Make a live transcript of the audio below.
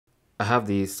I have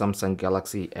the Samsung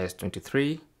Galaxy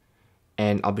S23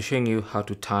 and I'll be showing you how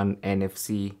to turn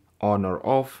NFC on or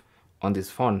off on this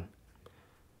phone.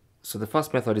 So the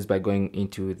first method is by going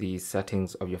into the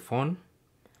settings of your phone,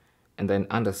 and then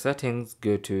under settings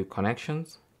go to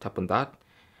connections, tap on that,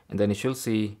 and then you should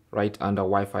see right under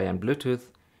Wi-Fi and Bluetooth,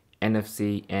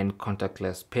 NFC and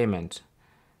contactless payment.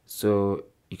 So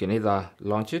you can either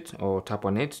launch it or tap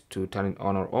on it to turn it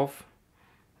on or off.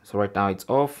 So right now it's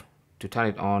off. To turn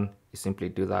it on, you simply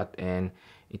do that and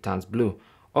it turns blue,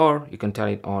 or you can turn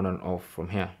it on and off from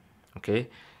here. Okay,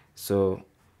 so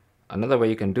another way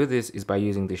you can do this is by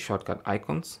using the shortcut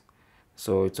icons.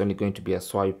 So it's only going to be a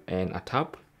swipe and a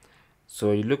tap.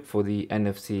 So you look for the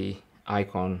NFC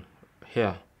icon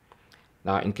here.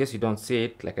 Now in case you don't see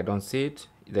it, like I don't see it,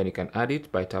 then you can add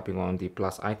it by tapping on the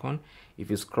plus icon. If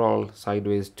you scroll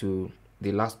sideways to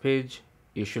the last page,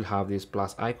 you should have this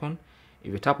plus icon.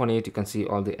 If you tap on it, you can see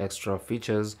all the extra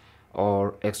features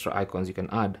or extra icons you can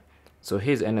add. So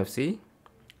here's NFC.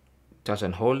 Touch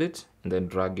and hold it and then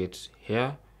drag it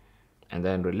here and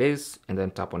then release and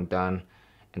then tap on done,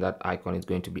 and that icon is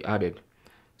going to be added.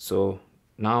 So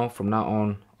now from now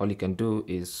on, all you can do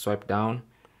is swipe down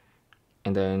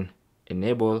and then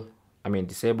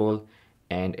disable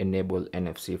and enable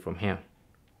NFC from here.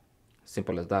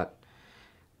 Simple as that.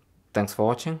 Thanks for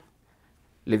watching.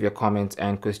 Leave your comments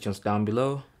and questions down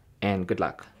below, and good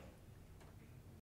luck.